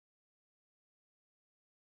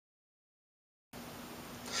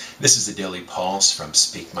This is the Daily Pulse from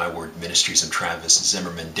Speak My Word Ministries. I'm Travis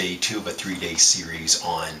Zimmerman, day 2 of a 3-day series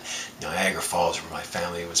on Niagara Falls, where my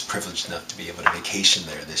family was privileged enough to be able to vacation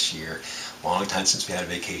there this year. Long time since we had a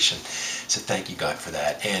vacation, so thank you, God, for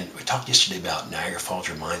that. And we talked yesterday about Niagara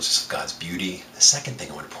Falls reminds us of God's beauty. The second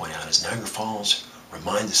thing I want to point out is Niagara Falls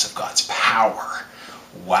reminds us of God's power.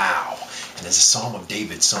 Wow. And as a Psalm of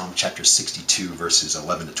David, Psalm chapter 62, verses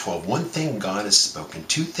 11 to 12, one thing God has spoken,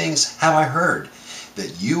 two things have I heard,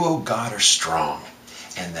 that you, O God, are strong,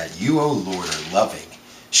 and that you, O Lord, are loving.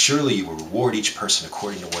 Surely you will reward each person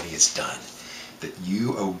according to what he has done. That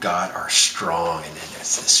you, O God, are strong, and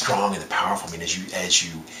it's the strong and the powerful. I mean, as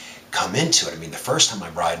you come into it, I mean, the first time my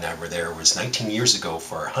bride and I were there was 19 years ago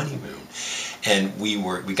for our honeymoon, and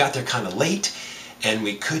we got there kind of late, and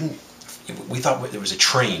we thought there was a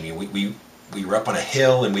train. We were up on a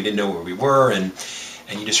hill, and we didn't know where we were, and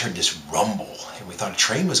you just heard this rumble, and we thought a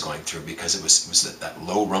train was going through because it was that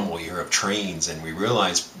low rumble you hear of trains, and we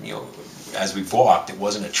realized, as we walked, it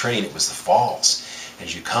wasn't a train, it was the falls.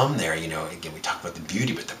 As you come there, again, we talk about the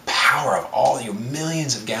beauty, but the power of all,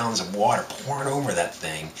 millions of gallons of water pouring over that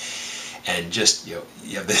thing, and just, you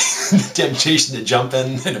have the temptation to jump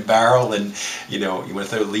in a barrel, and, you want to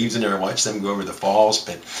throw leaves in there and watch them go over the falls,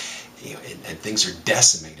 but and things are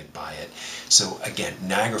decimated by it. So again,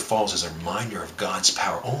 Niagara Falls is a reminder of God's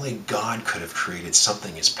power. Only God could have created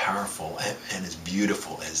something as powerful and as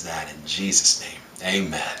beautiful as that. In Jesus' name,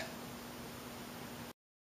 amen.